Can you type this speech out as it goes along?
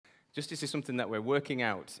Justice is something that we're working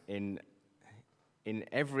out in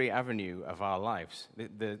every avenue of our lives.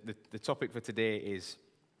 The topic for today is,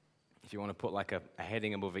 if you want to put like a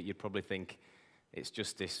heading above it, you'd probably think it's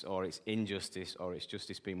justice, or it's injustice, or it's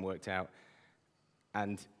justice being worked out.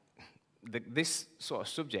 And this sort of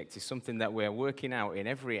subject is something that we're working out in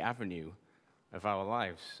every avenue of our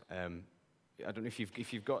lives. I don't know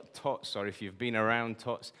if you've got tots, or if you've been around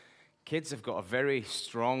tots. Kids have got a very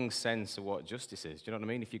strong sense of what justice is. Do you know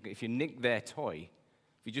what I mean? If you nick their toy,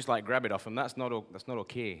 if you just like grab it off them, that's not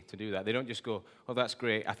okay to do that. They don't just go, "Oh, that's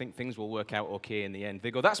great. I think things will work out okay in the end." They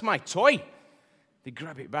go, "That's my toy." They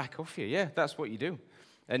grab it back off you. Yeah, that's what you do.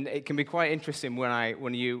 And it can be quite interesting when I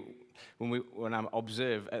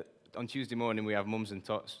observe. On Tuesday morning, we have mums and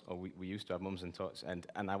tots, or we used to have mums and tots, and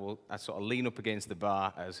I sort of lean up against the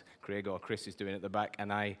bar as Craig or Chris is doing at the back,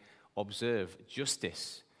 and I observe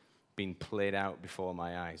justice being played out before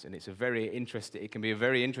my eyes. And it can be a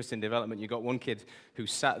very interesting development. You've got one kid who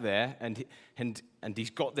sat there, and he's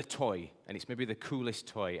got the toy, and it's maybe the coolest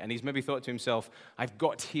toy, and he's maybe thought to himself, "I've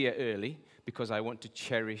got here early because I want to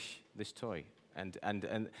cherish this toy." And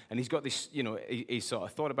he's got this, he's sort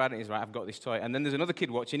of thought about it, and he's right, "I've got this toy." And then there's another kid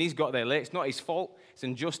watching, he's got there late. It's not his fault,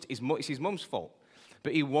 it's his mum's fault.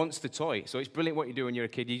 But he wants the toy. So it's brilliant what you do when you're a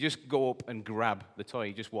kid. You just go up and grab the toy.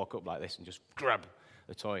 You just walk up like this and just grab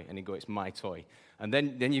the toy, and you go, "It's my toy." And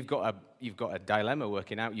then you've got a dilemma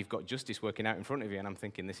working out. You've got justice working out in front of you, and I'm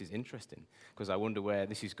thinking, this is interesting, because I wonder where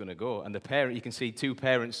this is going to go. And you can see two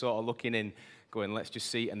parents sort of looking in, going, "Let's just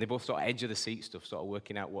see," and they both sort of edge of the seat stuff, sort of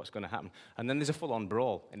working out what's going to happen. And then there's a full-on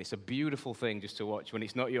brawl, and it's a beautiful thing just to watch. When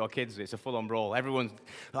it's not your kids, it's a full-on brawl. Everyone's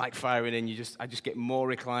like firing in. I just get more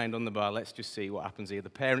reclined on the bar. Let's just see what happens here. The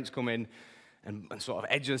parents come in and sort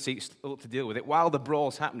of edge of the seat to deal with it. While the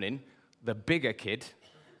brawl's happening, the bigger kid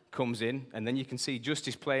comes in, and then you can see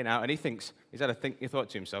justice playing out, and he thought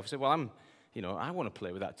to himself, he said, "Well, I want to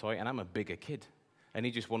play with that toy, and I'm a bigger kid." And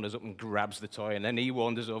he just wanders up and grabs the toy, and then he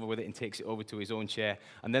wanders over with it and takes it over to his own chair.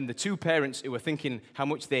 And then the two parents who were thinking how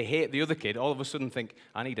much they hate the other kid, all of a sudden think,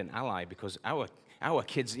 "I need an ally, because our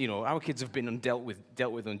kids have been dealt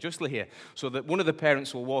with unjustly here." So that one of the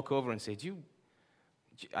parents will walk over and say,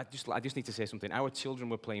 I just need to say something. Our children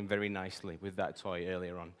were playing very nicely with that toy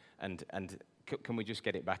earlier on, and can we just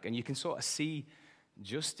get it back?" And you can sort of see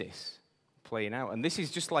justice playing out. And this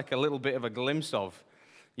is just like a little bit of a glimpse of,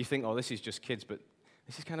 you think, "Oh, this is just kids," but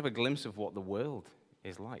this is kind of a glimpse of what the world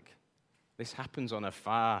is like. This happens on a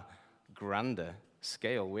far grander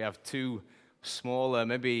scale. We have two smaller,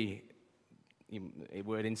 maybe a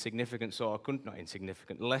word insignificant sort of country, not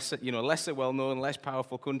insignificant, lesser well-known, less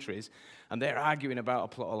powerful countries, and they're arguing about a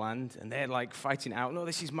plot of land, and they're like fighting out, "No,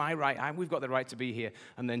 this is my right, we've got the right to be here."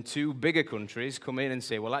 And then two bigger countries come in and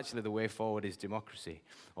say, "Well, actually, the way forward is democracy,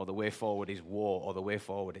 or the way forward is war, or the way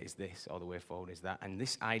forward is this, or the way forward is that." And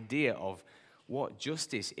this idea of what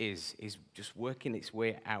justice is just working its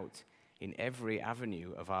way out in every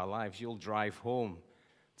avenue of our lives. You'll drive home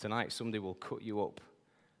tonight, somebody will cut you up,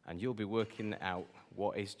 and you'll be working out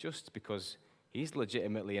what is just, because he's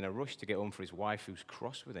legitimately in a rush to get home for his wife who's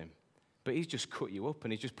cross with him. But he's just cut you up,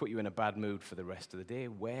 and he's just put you in a bad mood for the rest of the day.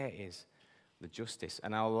 Where is the justice?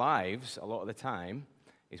 And our lives, a lot of the time,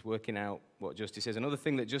 is working out what justice is. Another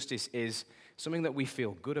thing that justice is, something that we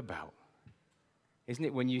feel good about. Isn't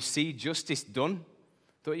it? When you see justice done,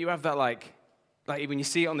 don't you have that like when you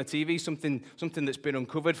see it on the TV, something that's been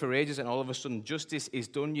uncovered for ages, and all of a sudden justice is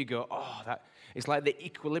done, you go, "Oh, that." It's like the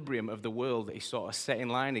equilibrium of the world that is sort of set in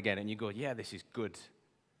line again, and you go, "Yeah, this is good."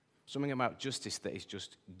 Something about justice that is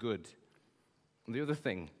just good. And the other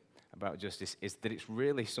thing about justice is that it's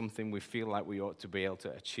really something we feel like we ought to be able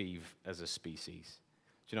to achieve as a species.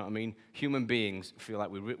 Do you know what I mean? Human beings feel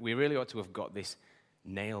like we really ought to have got this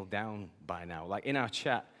nailed down by now. Like in our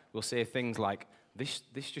chat, we'll say things like, this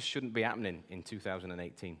just shouldn't be happening in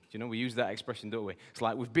 2018. Do you know, we use that expression, don't we? It's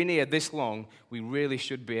like, we've been here this long, we really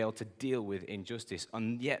should be able to deal with injustice.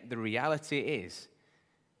 And yet the reality is,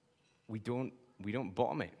 we don't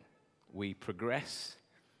bottom it. We progress.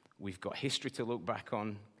 We've got history to look back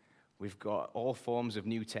on. We've got all forms of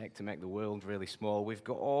new tech to make the world really small. We've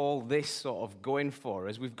got all this sort of going for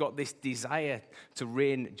us. We've got this desire to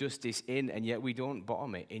rein justice in, and yet we don't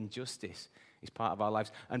bottom it. Injustice is part of our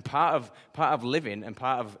lives. And part of living and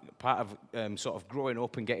part of sort of growing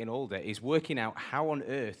up and getting older is working out how on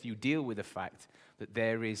earth you deal with the fact that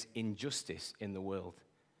there is injustice in the world.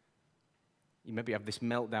 You maybe have this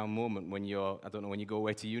meltdown moment when you go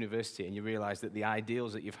away to university and you realize that the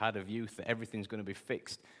ideals that you've had of youth, that everything's going to be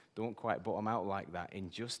fixed, don't quite bottom out like that.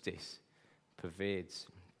 Injustice pervades,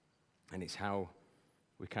 and it's how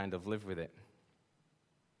we kind of live with it.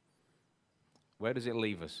 Where does it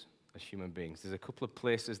leave us? as human beings. There's a couple of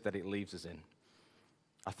places that it leaves us in.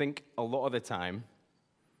 I think a lot of the time,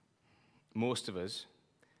 most of us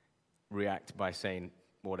react by saying,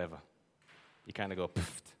 whatever. You kind of go,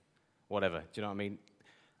 whatever. Do you know what I mean?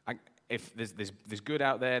 If there's good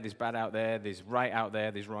out there, there's bad out there, there's right out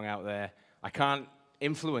there, there's wrong out there, I can't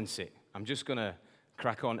influence it. I'm just going to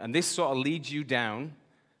crack on. And this sort of leads you down.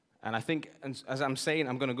 And I think, as I'm saying,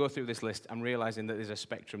 I'm going to go through this list, I'm realizing that there's a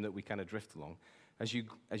spectrum that we kind of drift along. As you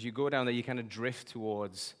go down there, you kind of drift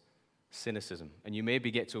towards cynicism. And you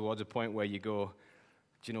maybe get towards a point where you go,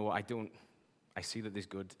 do you know what, I see that there's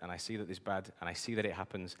good, and I see that there's bad, and I see that it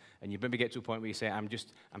happens. And you maybe get to a point where you say, I'm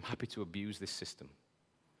happy to abuse this system.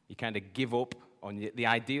 You kind of give up on the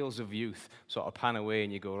ideals of youth, sort of pan away,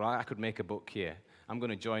 and you go, right, I could make a buck here. I'm going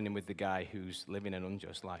to join in with the guy who's living an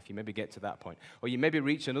unjust life. You maybe get to that point. Or you maybe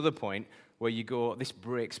reach another point where you go, this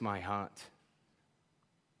breaks my heart.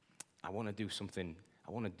 I want to do something.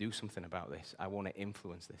 I want to do something about this. I want to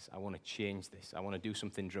influence this. I want to change this. I want to do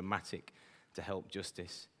something dramatic to help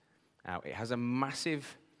justice out. It has a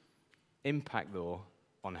massive impact, though,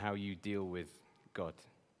 on how you deal with God.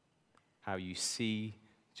 How you see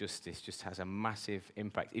justice just has a massive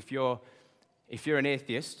impact. If you're an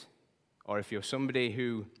atheist, or if you're somebody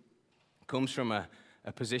who comes from a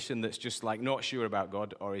position that's just like not sure about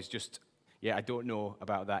God, or is just, yeah, I don't know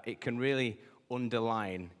about that, it can really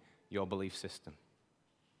underline your belief system.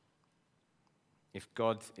 If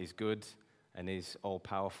God is good and is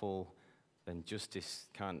all-powerful, then justice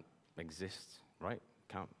can't exist, right?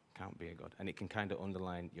 Can't be a God. And it can kind of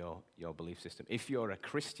underline your belief system. If you're a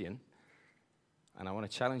Christian, and I want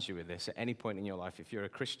to challenge you with this, at any point in your life, if you're a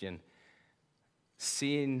Christian,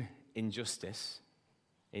 seeing injustice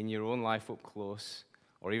in your own life up close,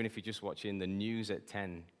 or even if you're just watching the news at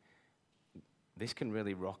 10, this can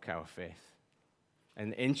really rock our faith.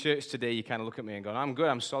 And in church today, you kind of look at me and go, I'm good,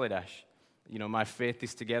 I'm solid, Ash. You know, my faith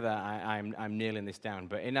is together, I'm nailing this down.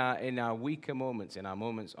 But in our weaker moments, in our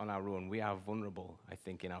moments on our own, we are vulnerable, I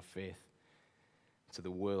think, in our faith to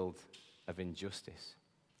the world of injustice.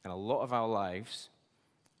 And a lot of our lives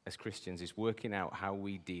as Christians is working out how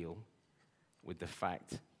we deal with the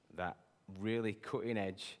fact that really cutting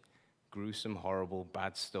edge, gruesome, horrible,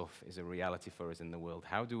 bad stuff is a reality for us in the world.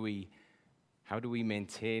 How do we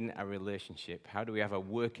maintain a relationship? How do we have a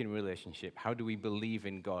working relationship? How do we believe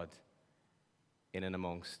in God in and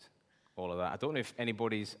amongst all of that? I don't know if I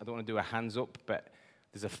don't want to do a hands up, but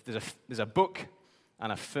there's a book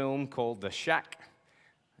and a film called The Shack.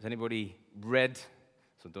 Has anybody read?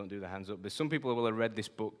 So don't do the hands up. There's some people who will have read this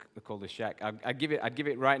book called The Shack. I'd give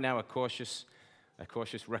it right now a cautious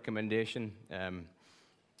recommendation.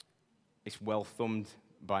 It's well thumbed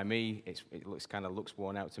by me. It looks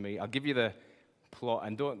worn out to me. I'll give you the plot,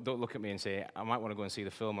 and don't look at me and say I might want to go and see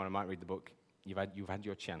the film or I might read the book. You've had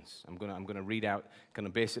your chance. I'm gonna read out kind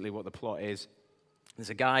of basically what the plot is.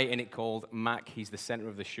 There's a guy in it called Mac. He's the center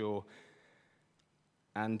of the show,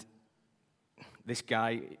 and this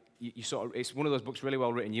guy, it's one of those books really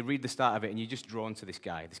well written. You read the start of it and you're just drawn to this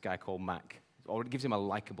guy called Mac. Or it gives him a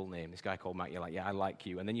likable name, this guy called Mac. You're like, yeah, I like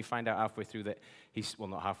you. And then you find out halfway through that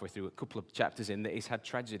not halfway through, a couple of chapters in, that he's had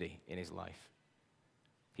tragedy in his life.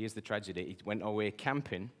 Here's the tragedy. He went away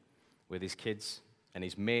camping with his kids and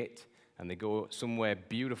his mate, and they go somewhere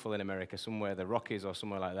beautiful in America, somewhere the Rockies or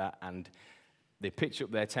somewhere like that, and they pitch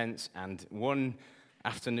up their tents, and one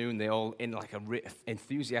afternoon, they all, in like a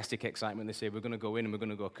enthusiastic excitement, they say, we're going to go in and we're going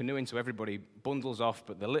to go canoeing. So everybody bundles off,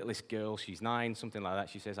 but the littlest girl, she's 9, something like that,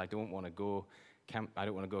 she says, I don't want to go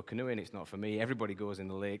canoeing, it's not for me. Everybody goes in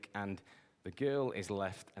the lake, and the girl is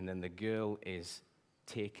left, and then the girl is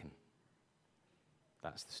taken.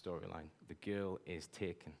 That's the storyline. The girl is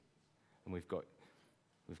taken. And we've got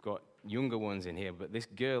younger ones in here, but this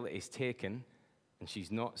girl is taken, and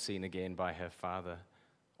she's not seen again by her father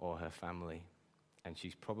or her family. And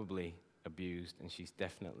she's probably abused, and she's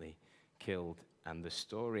definitely killed. And the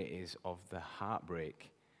story is of the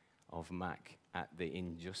heartbreak of Mac at the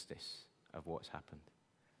injustice of what's happened.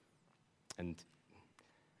 And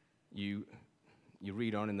you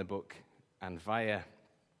read on in the book, and via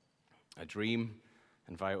a dream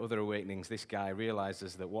and via other awakenings, this guy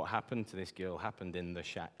realizes that what happened to this girl happened in the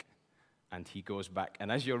shack. And he goes back.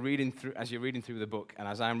 And as you're reading through the book, and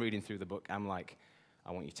as I'm reading through the book, I'm like,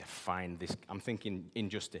 I want you to find this. I'm thinking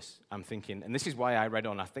injustice. I'm thinking, and this is why I read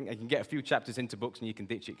on. I think I can get a few chapters into books and you can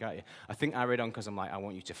ditch it, can't you? I think I read on because I'm like, I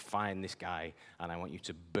want you to find this guy and I want you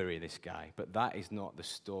to bury this guy. But that is not the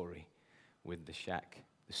story with The Shack.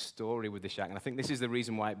 The story with The Shack, and I think this is the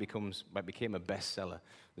reason why it became a bestseller.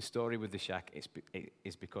 The story with The Shack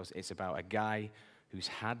is because it's about a guy who's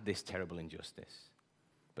had this terrible injustice,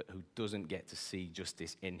 but who doesn't get to see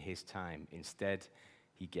justice in his time. Instead,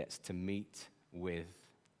 he gets to meet with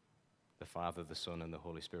the Father, the Son, and the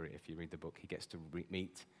Holy Spirit. If you read the book, he gets to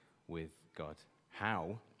meet with God.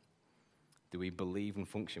 How do we believe and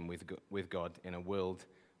function with God in a world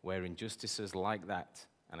where injustices like that,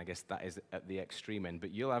 and I guess that is at the extreme end,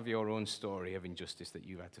 but you'll have your own story of injustice that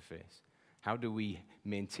you've had to face. How do we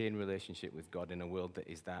maintain relationship with God in a world that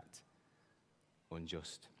is that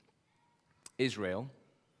unjust? Israel,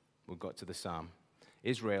 we got to the Psalm.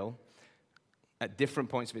 Israel, at different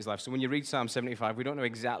points of his life. So when you read Psalm 75, we don't know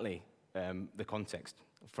exactly the context.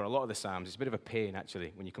 For a lot of the Psalms, it's a bit of a pain,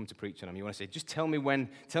 actually, when you come to preach on them. You want to say, just tell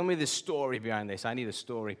me the story behind this. I need a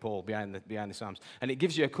story, Paul, behind the Psalms. And it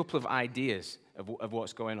gives you a couple of ideas of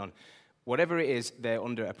what's going on. Whatever it is, they're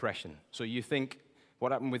under oppression. So you think,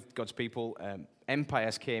 what happened with God's people?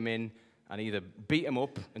 Empires came in and either beat them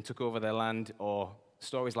up and took over their land, or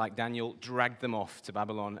stories like Daniel dragged them off to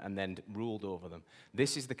Babylon and then ruled over them.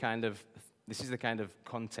 This is the kind of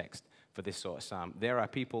context for this sort of psalm. There are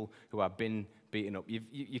people who have been beaten up.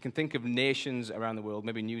 You can think of nations around the world,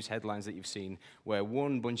 maybe news headlines that you've seen, where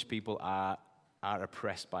one bunch of people are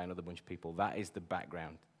oppressed by another bunch of people. That is the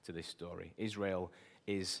background to this story. Israel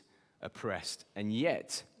is oppressed. And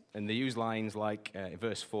yet, and they use lines like,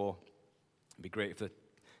 verse 4, it'd be great if the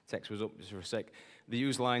text was up just for a sec. They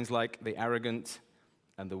use lines like the arrogant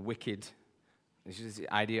and the wicked. This is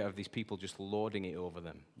the idea of these people just lording it over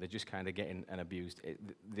them. They're just kind of getting abused.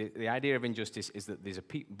 The idea of injustice is that there's a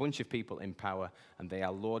bunch of people in power and they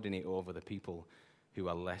are lording it over the people who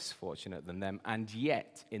are less fortunate than them. And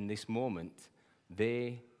yet, in this moment,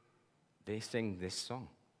 they sing this song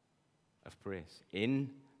of praise. In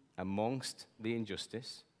amongst the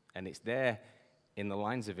injustice, and it's there in the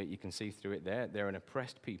lines of it, you can see through it there, they're an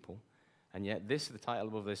oppressed people. And yet the title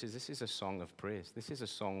above this is a song of praise. This is a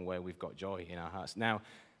song where we've got joy in our hearts. Now,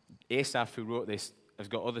 Asaph, who wrote this, has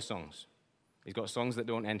got other songs. He's got songs that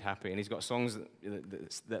don't end happy, and he's got songs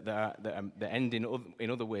that end in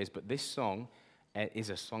other ways, but this song is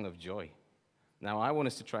a song of joy. Now, I want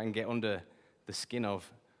us to try and get under the skin of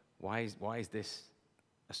why is this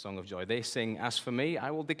a song of joy? They sing, "As for me, I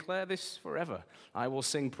will declare this forever. I will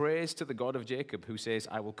sing praise to the God of Jacob, who says,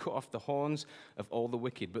 I will cut off the horns of all the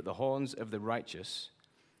wicked, but the horns of the righteous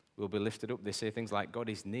will be lifted up." They say things like, God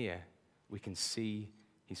is near. We can see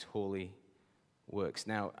his holy works.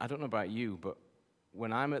 Now, I don't know about you, but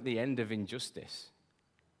when I'm at the end of injustice,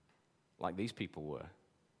 like these people were,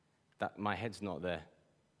 that my head's not there.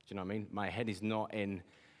 Do you know what I mean? My head is not in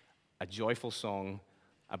a joyful song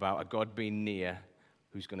about a God being near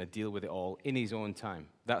who's going to deal with it all in his own time.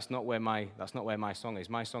 That's not where my song is.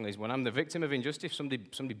 My song is when I'm the victim of injustice,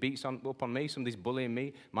 somebody beats up on me, somebody's bullying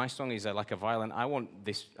me. My song is like a violent, I want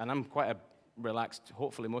this, and I'm quite a relaxed,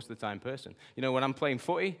 hopefully most of the time person. You know, when I'm playing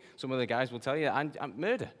footy, some of the guys will tell you, I'm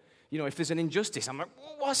murder. You know, if there's an injustice, I'm like,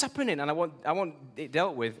 what's happening? And I want it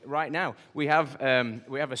dealt with right now. We have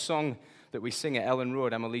a song that we sing at Ellen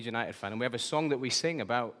Road. I'm a Leeds United fan, and we have a song that we sing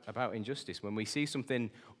about injustice when we see something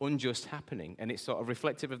unjust happening, and it's sort of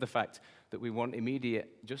reflective of the fact that we want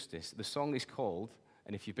immediate justice. The song is called,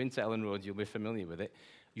 and if you've been to Ellen Road, you'll be familiar with it,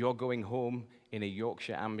 "You're Going Home in a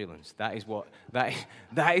Yorkshire Ambulance." That is what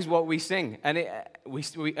we sing, and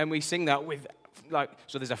we sing that with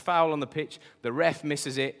so there's a foul on the pitch, the ref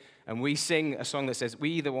misses it, and we sing a song that says we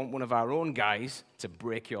either want one of our own guys to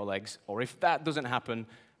break your legs, or if that doesn't happen,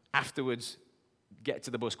 afterwards, get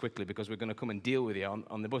to the bus quickly because we're going to come and deal with you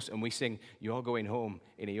on the bus. And we sing, "You're Going Home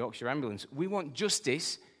in a Yorkshire Ambulance." We want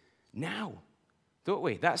justice now, don't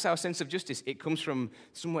we? That's our sense of justice. It comes from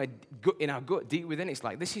somewhere in our gut, deep within. It's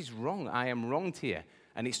like, this is wrong. I am wronged here.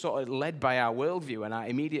 And it's sort of led by our worldview and our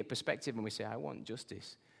immediate perspective. And we say, I want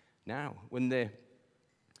justice now. When the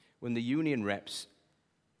union reps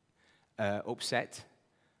upset,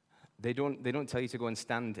 they don't tell you to go and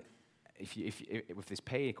stand if there's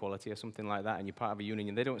pay equality or something like that and you're part of a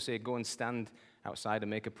union. They don't say go and stand outside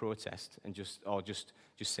and make a protest and just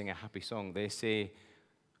sing a happy song. They say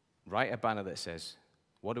write a banner that says,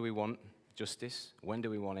 what do we want? Justice. When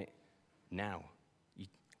do we want it? Now.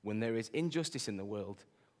 When there is injustice in the world,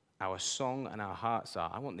 our song and our hearts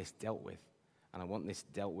are, I want this dealt with, and I want this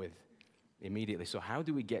dealt with immediately. So how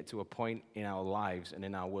do we get to a point in our lives and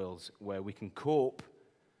in our worlds where we can cope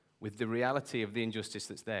with the reality of the injustice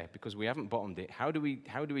that's there? Because we haven't bottomed it. How do we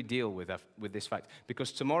deal with this fact?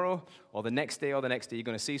 Because tomorrow or the next day you're going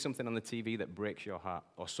to see something on the TV that breaks your heart,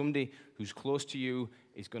 or somebody who's close to you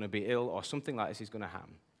is going to be ill, or something like this is going to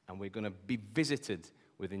happen, and we're going to be visited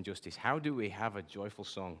with injustice. How do we have a joyful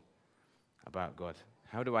song about God?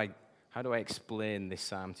 How do I explain this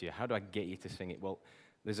psalm to you? How do I get you to sing it? Well,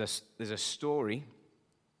 there's a story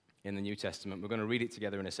in the New Testament. We're going to read it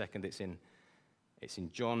together in a second. It's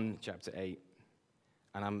in John chapter 8.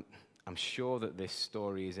 And I'm sure that this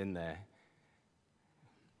story is in there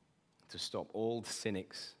to stop old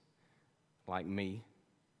cynics like me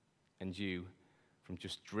and you from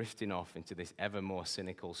just drifting off into this ever more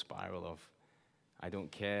cynical spiral of, I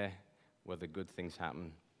don't care whether good things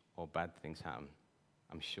happen or bad things happen.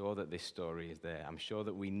 I'm sure that this story is there. I'm sure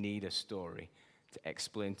that we need a story to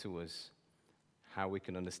explain to us how we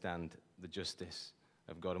can understand the justice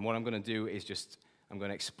of God. And what I'm going to do is I'm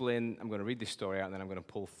going to read this story out, and then I'm going to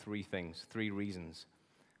pull three reasons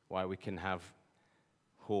why we can have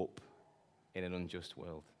hope in an unjust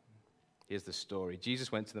world. Here's the story.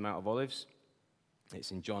 Jesus went to the Mount of Olives.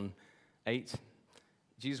 It's in John 8.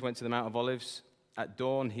 Jesus went to the Mount of Olives. At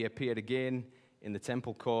dawn, he appeared again in the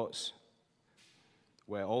temple courts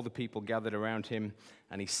where all the people gathered around him,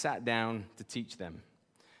 and he sat down to teach them.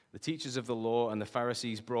 The teachers of the law and the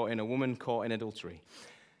Pharisees brought in a woman caught in adultery.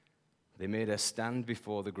 They made her stand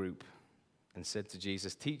before the group and said to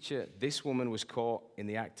Jesus, "Teacher, this woman was caught in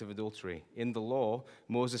the act of adultery. In the law,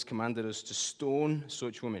 Moses commanded us to stone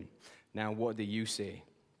such women. Now, what do you say?"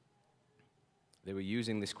 They were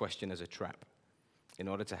using this question as a trap in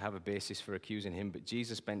order to have a basis for accusing him, but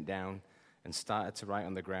Jesus bent down and started to write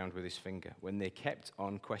on the ground with his finger. When they kept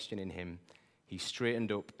on questioning him, he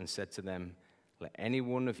straightened up and said to them, "Let any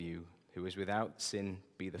one of you who is without sin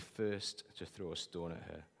be the first to throw a stone at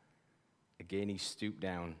her." Again he stooped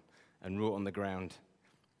down and wrote on the ground.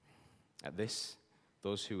 At this,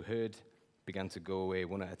 those who heard began to go away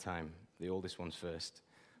one at a time, the oldest ones first,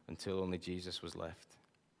 until only Jesus was left,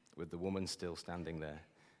 with the woman still standing there.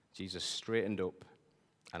 Jesus straightened up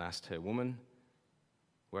and asked her, "Woman,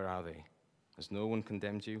 where are they? Has no one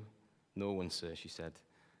condemned you?" "No one, sir," she said.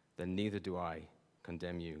 "Then neither do I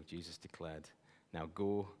condemn you," Jesus declared. "Now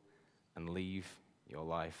go and leave your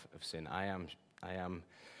life of sin." I am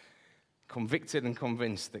convicted and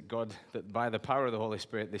convinced that by the power of the Holy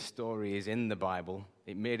Spirit, this story is in the Bible.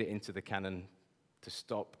 It made it into the canon to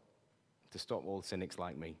stop old cynics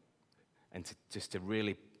like me, and to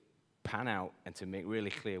really pan out and to make really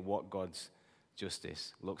clear what God's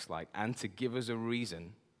justice looks like, and to give us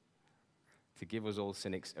old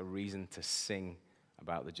cynics a reason to sing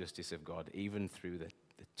about the justice of God, even through the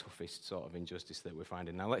toughest sort of injustice that we're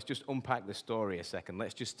finding. Now, let's just unpack the story a second.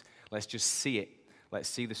 Let's just see it. Let's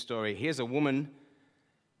see the story. Here's a woman,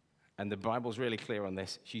 and the Bible's really clear on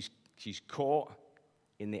this. She's caught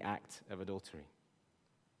in the act of adultery.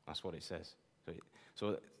 That's what it says.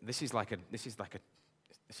 So this is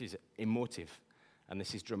emotive, and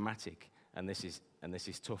this is dramatic, and this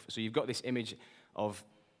is tough. So you've got this image of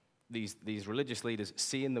these religious leaders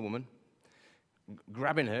seeing the woman,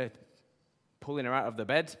 grabbing her, pulling her out of the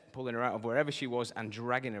bed, pulling her out of wherever she was, and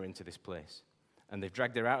dragging her into this place. And they've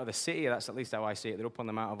dragged her out of the city. That's at least how I see it. They're up on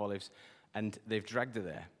the Mount of Olives, and they've dragged her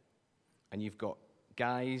there. And you've got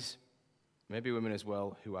guys, maybe women as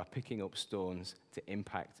well, who are picking up stones to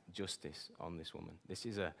impact justice on this woman. This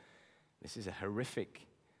is a horrific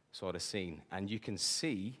sort of scene, and you can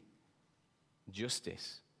see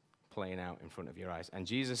justice playing out in front of your eyes. And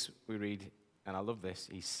Jesus, we read, and I love this,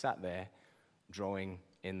 he sat there drawing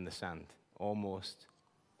in the sand, almost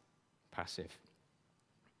passive.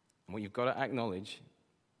 And what you've got to acknowledge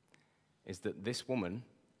is that this woman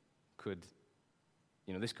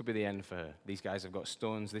this could be the end for her. These guys have got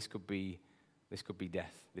stones. This could be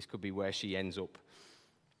death. This could be where she ends up.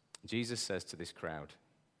 Jesus says to this crowd,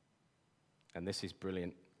 and this is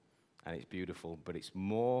brilliant and it's beautiful, but it's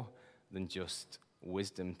more than just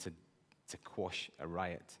wisdom to quash a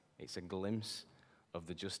riot. It's a glimpse of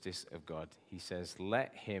the justice of God. He says,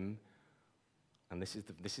 "Let him," and this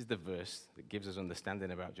is the verse that gives us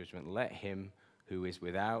understanding about judgment, "Let him who is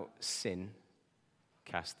without sin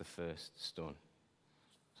cast the first stone."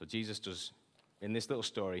 So Jesus does, in this little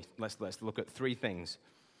story, let's look at three things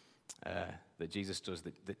that Jesus does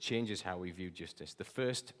that changes how we view justice. The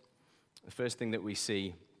first thing that we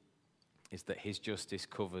see is that his justice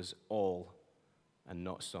covers all and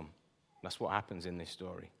not some. That's what happens in this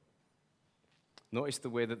story. Notice the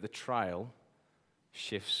way that the trial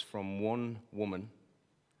shifts from one woman.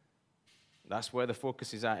 That's where the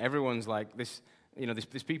focus is at. Everyone's like this,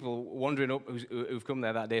 there's people wandering up who've come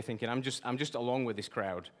there that day thinking, I'm just along with this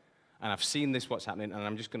crowd, and I've seen what's happening, and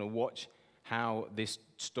I'm just going to watch how this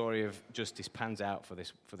story of justice pans out for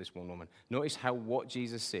this one woman. Notice what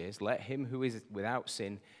Jesus says, "Let him who is without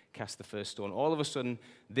sin cast the first stone." All of a sudden,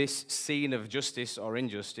 this scene of justice or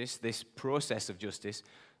injustice, this process of justice,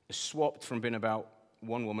 is swapped from being about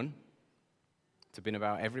one woman to being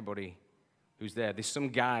about everybody who's there. There's some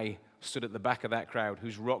guy stood at the back of that crowd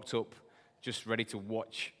who's rocked up, just ready to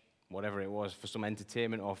watch whatever it was, for some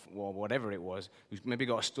entertainment or whatever it was, who's maybe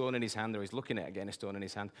got a stone in his hand or he's looking at getting a stone in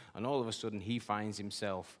his hand, and all of a sudden he finds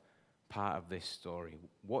himself part of this story.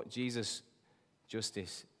 What Jesus'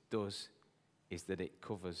 justice does is that it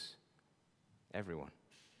covers everyone.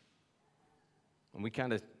 And we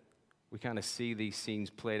kind of see these scenes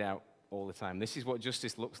played out all the time. This is what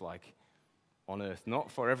justice looks like on earth.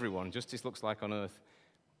 Not for everyone. Justice looks like on earth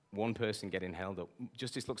one person getting held up.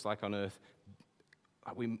 Justice looks like on earth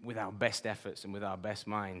with our best efforts and with our best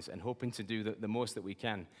minds and hoping to do the most that we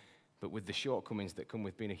can. But with the shortcomings that come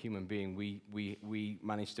with being a human being, we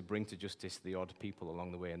manage to bring to justice the odd people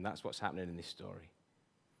along the way. And that's what's happening in this story.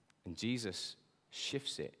 And Jesus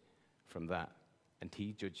shifts it from that, and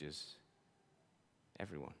he judges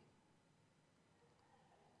everyone.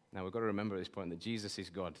 Now, we've got to remember at this point that Jesus is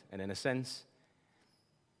God, and in a sense,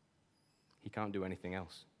 he can't do anything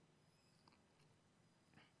else.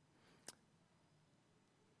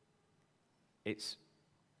 It's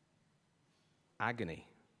agony,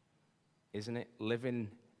 isn't it? Living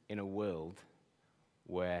in a world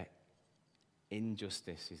where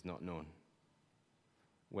injustice is not known.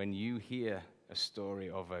 When you hear a story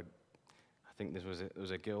of I think there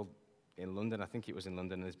was a girl in London, I think it was in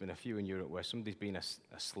London, and there's been a few in Europe where somebody's been a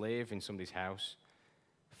slave in somebody's house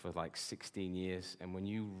for like 16 years, and when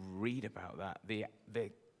you read about that, the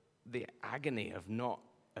agony of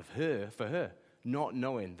her not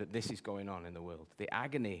knowing that this is going on in the world, the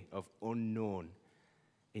agony of unknown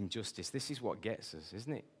injustice, this is what gets us,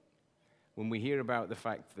 isn't it? When we hear about the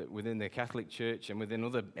fact that within the Catholic Church and within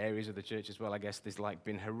other areas of the church as well, I guess there's like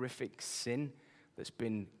been horrific sin that's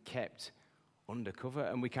been kept undercover,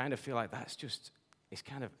 and we kind of feel like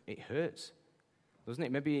it hurts, doesn't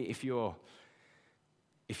it? Maybe if you're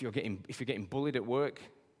getting bullied at work,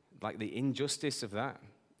 like the injustice of that,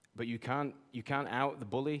 but you can't out the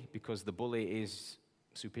bully because the bully is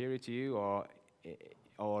superior to you,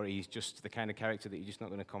 or he's just the kind of character that you're just not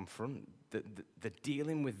going to confront. The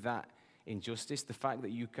dealing with that injustice, the fact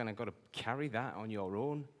that you kind of got to carry that on your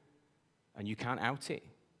own, and you can't out it.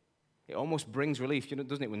 It almost brings relief,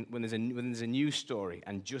 doesn't it? When there's a news story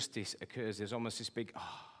and justice occurs, there's almost this big,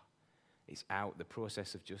 it's out. The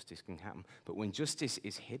process of justice can happen. But when justice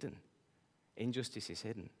is hidden, injustice is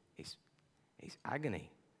hidden, it's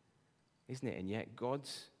agony, isn't it? And yet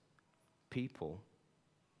God's people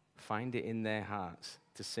find it in their hearts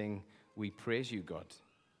to sing, "We praise you, God.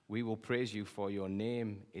 We will praise you, for your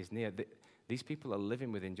name is near." These people are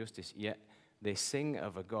living with injustice, yet they sing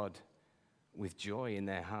of a God with joy in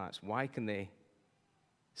their hearts. Why can they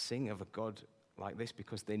sing of a God like this?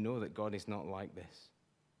 Because they know that God is not like this.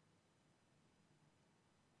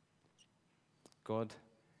 God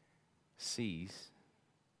sees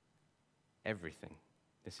everything.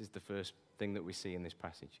 This is the first thing that we see in this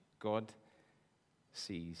passage. God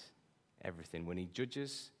sees everything. When he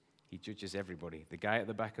judges everybody. The guy at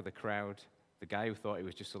the back of the crowd, the guy who thought he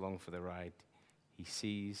was just along for the ride, he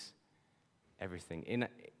sees everything.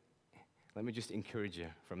 Let me just encourage you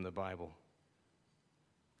from the Bible.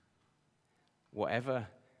 Whatever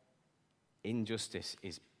injustice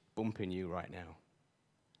is bumping you right now,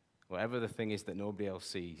 whatever the thing is that nobody else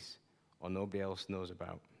sees or nobody else knows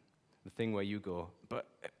about, the thing where you go, "But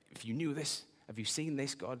if you knew this, have you seen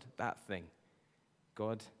this, God?" That thing.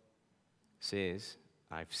 God says,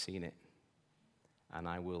 "I've seen it, and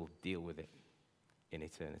I will deal with it in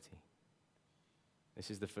eternity." This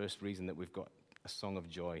is the first reason that we've got a song of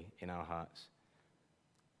joy in our hearts,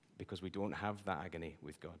 because we don't have that agony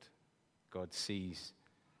with God. God sees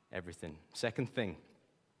everything. Second thing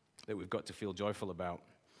that we've got to feel joyful about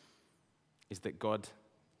is that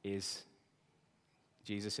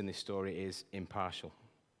Jesus in this story is impartial.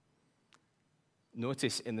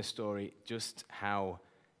 Notice in the story just how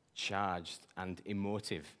charged and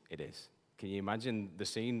emotive it is. Can you imagine the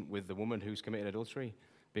scene with the woman who's committed adultery,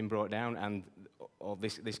 been brought down, and all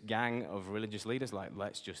this gang of religious leaders like,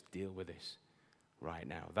 "Let's just deal with this right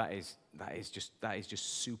now." That is just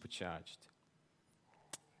supercharged.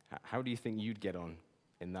 How do you think you'd get on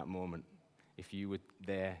in that moment if you were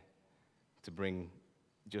there to bring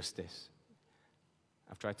justice?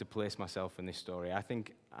 I've tried to place myself in this story. I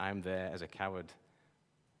think I'm there as a coward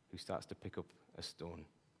who starts to pick up a stone.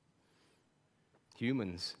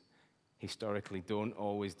 Humans historically don't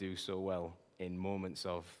always do so well in moments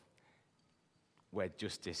of where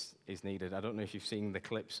justice is needed. I don't know if you've seen the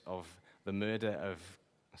clips of the murder of,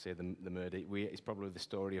 it's probably the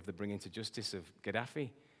story of the bringing to justice of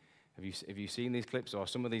Gaddafi. Have you seen these clips? Or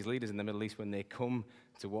some of these leaders in the Middle East, when they come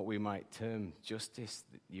to what we might term justice,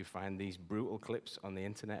 you find these brutal clips on the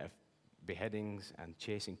internet of beheadings and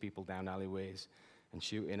chasing people down alleyways and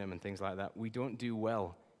shooting them and things like that. We don't do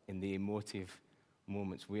well in the emotive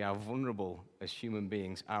moments. We are vulnerable as human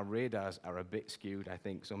beings. Our radars are a bit skewed, I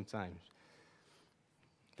think, sometimes.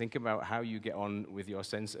 Think about how you get on with your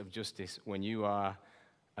sense of justice when you are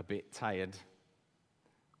a bit tired,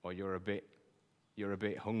 or you're a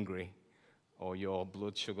bit hungry, or your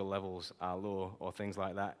blood sugar levels are low, or things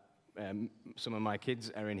like that. Some of my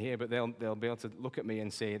kids are in here, but they'll be able to look at me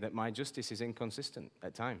and say that my justice is inconsistent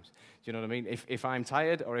at times. Do you know what I mean? If I'm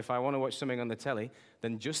tired or if I want to watch something on the telly,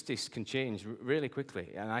 then justice can change really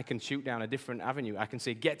quickly, and I can shoot down a different avenue. I can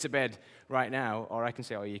say, get to bed right now, or I can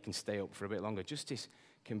say, oh, you can stay up for a bit longer. Justice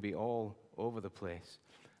can be all over the place.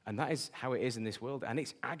 And that is how it is in this world, and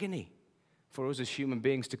it's agony for us as human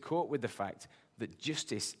beings to cope with the fact that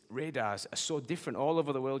justice radars are so different all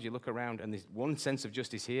over the world. You look around, and there's one sense of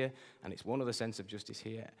justice here, and it's one other sense of justice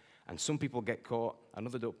here. And some people get caught, and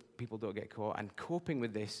other people don't get caught. And coping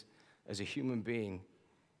with this as a human being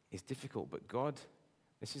is difficult. But God,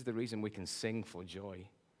 this is the reason we can sing for joy.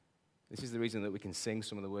 This is the reason that we can sing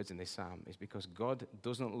some of the words in this psalm, is because God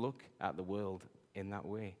doesn't look at the world in that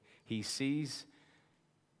way. He sees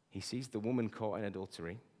the woman caught in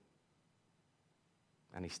adultery,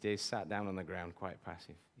 and he stays sat down on the ground, quite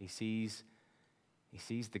passive. He sees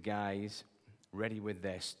the guys ready with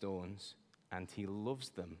their stones, and he loves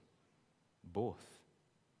them both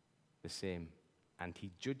the same. And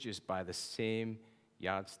he judges by the same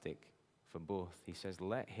yardstick for both. He says,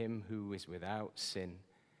 let him who is without sin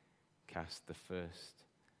cast the first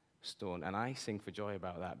stone. And I sing for joy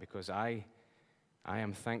about that, because I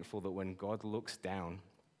am thankful that when God looks down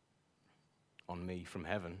on me from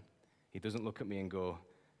heaven, he doesn't look at me and go,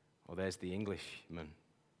 oh, there's the Englishmen.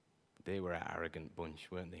 They were an arrogant bunch,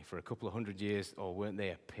 weren't they? For a couple of 100 years, or weren't they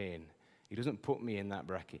a pain? He doesn't put me in that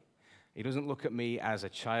bracket. He doesn't look at me as a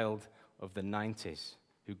child of the 90s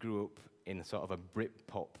who grew up in sort of a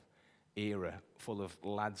Britpop era full of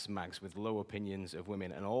lads mags with low opinions of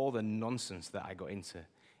women and all the nonsense that I got into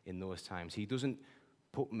in those times. He doesn't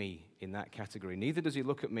put me in that category. Neither does he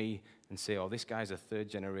look at me and say, oh, this guy's a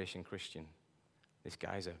third-generation Christian. This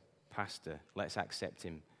guy's a pastor. Let's accept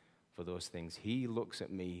him for those things. He looks at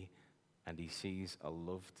me and he sees a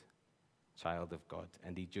loved child of God,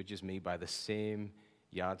 and he judges me by the same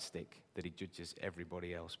yardstick that he judges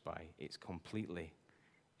everybody else by. It's completely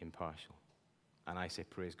impartial. And I say,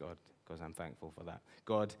 praise God, because I'm thankful for that.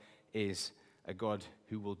 God is a God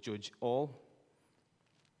who will judge all,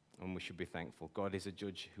 and we should be thankful. God is a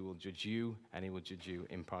judge who will judge you, and he will judge you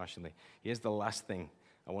impartially. Here's the last thing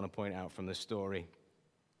I want to point out from the story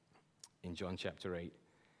in John chapter 8.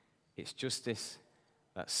 It's justice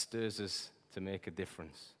that stirs us to make a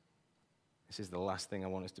difference. This is the last thing I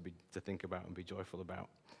want us to think about and be joyful about.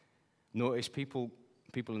 Notice people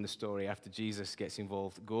in the story, after Jesus gets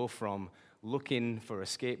involved, go from looking for a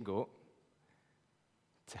scapegoat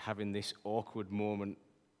to having this awkward moment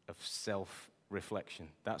of self-reflection.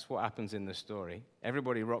 That's what happens in the story.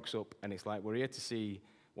 Everybody rocks up, and it's like, we're here to see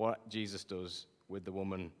what Jesus does with the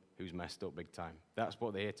woman who's messed up big time. That's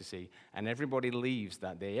what they're here to see. And everybody leaves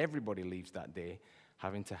that day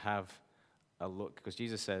having to have a look, because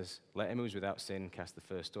Jesus says, let him who's without sin cast the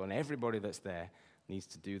first stone. Everybody that's there needs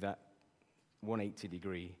to do that 180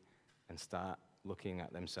 degree and start looking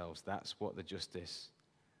at themselves. That's what the justice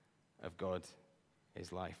of God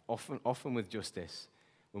is like. Often with justice,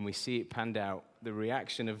 when we see it panned out, the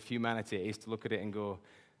reaction of humanity is to look at it and go,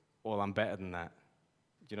 well, I'm better than that.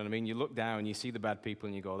 Do you know what I mean? You look down, you see the bad people,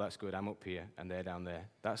 and you go, that's good, I'm up here, and they're down there.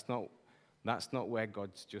 That's not where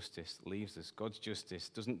God's justice leaves us. God's justice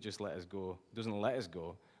doesn't just let us go,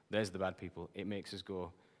 there's the bad people. It makes us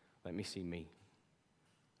go, let me see me.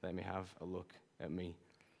 Let me have a look at me.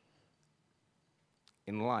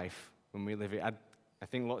 In life, when we live it, I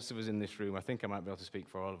think lots of us in this room, I think I might be able to speak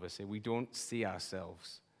for all of us, say we don't see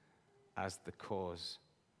ourselves as the cause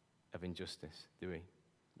of injustice, do we?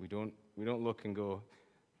 We don't look and go,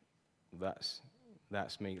 that's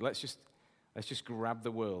me. Let's just grab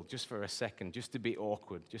the world just for a second, just to be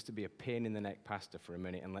awkward, just to be a pain in the neck pastor for a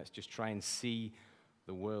minute, and let's just try and see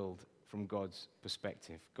the world from God's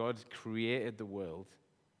perspective. God created the world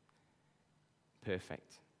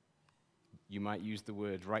perfect. You might use the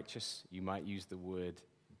word righteous, you might use the word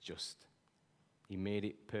just. He made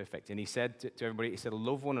it perfect. And he said to everybody, he said,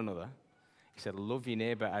 love one another. He said, love your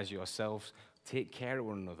neighbor as yourselves. Take care of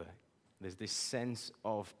one another. There's this sense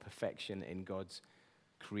of perfection in God's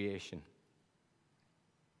creation.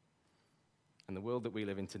 And the world that we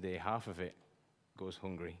live in today, half of it goes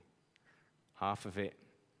hungry. Half of it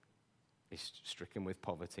is stricken with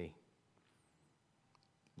poverty.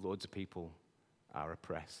 Loads of people are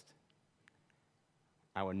oppressed.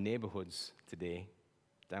 Our neighborhoods today,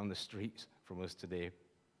 down the street from us today,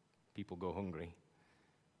 People go hungry.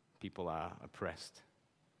 People are oppressed.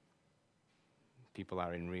 People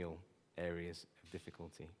are in real areas of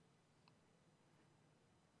difficulty.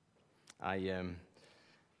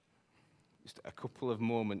 Just a couple of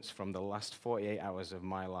moments from the last 48 hours of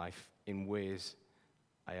my life in ways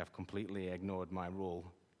I have completely ignored my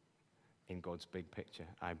role in God's big picture.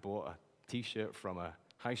 I bought a t-shirt from a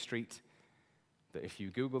high street that if you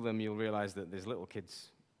Google them, you'll realize that there's little kids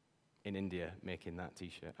in India making that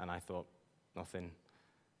t-shirt, and I thought nothing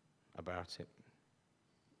about it.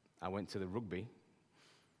 I went to the rugby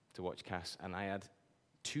to watch Cass, and I had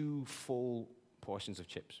 2 full portions of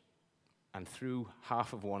chips and threw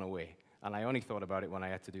half of one away. And I only thought about it when I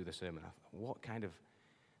had to do the sermon. I thought, what kind of,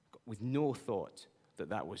 with no thought that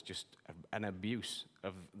that was just an abuse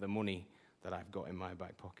of the money that I've got in my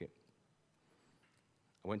back pocket.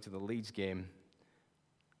 I went to the Leeds game,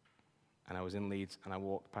 and I was in Leeds, and I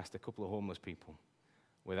walked past a couple of homeless people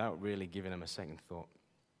without really giving them a second thought.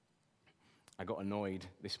 I got annoyed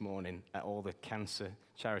this morning at all the cancer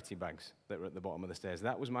charity bags that were at the bottom of the stairs.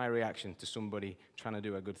 That was my reaction to somebody trying to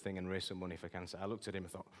do a good thing and raise some money for cancer. I looked at him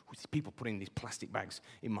and thought, who's these people putting these plastic bags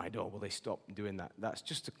in my door? Will they stop doing that? That's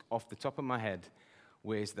just off the top of my head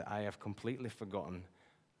ways that I have completely forgotten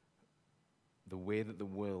the way that the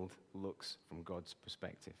world looks from God's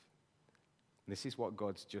perspective. This is what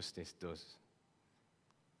God's justice does.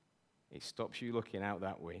 It stops you looking out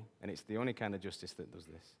that way, and it's the only kind of justice that does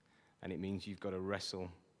this. And it means you've got to wrestle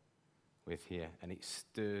with here, and it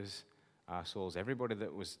stirs our souls. Everybody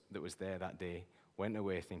that was there that day went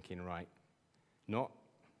away thinking, right, not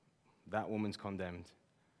that woman's condemned,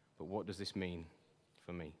 but what does this mean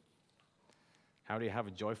for me? How do you have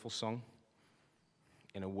a joyful song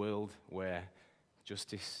in a world where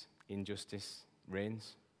injustice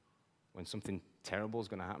reigns? When something terrible is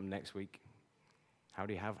going to happen next week, how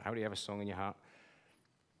do you have a song in your heart?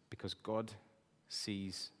 Because God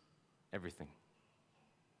sees everything.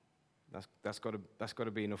 That's got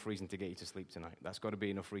to be enough reason to get you to sleep tonight. That's got to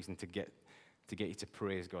be enough reason to get you to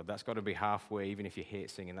praise God. That's got to be halfway, even if you hate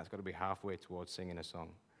singing, that's got to be halfway towards singing a song.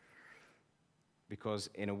 Because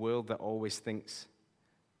in a world that always thinks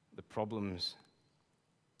the problems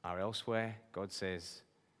are elsewhere, God says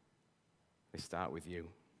they start with you.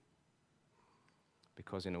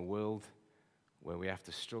 Because in a world where we have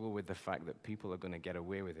to struggle with the fact that people are going to get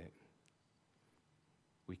away with it,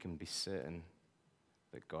 we can be certain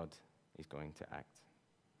that God is going to act.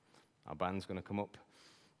 Our band's going to come up,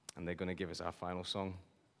 and they're going to give us our final song.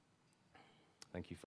 Thank you.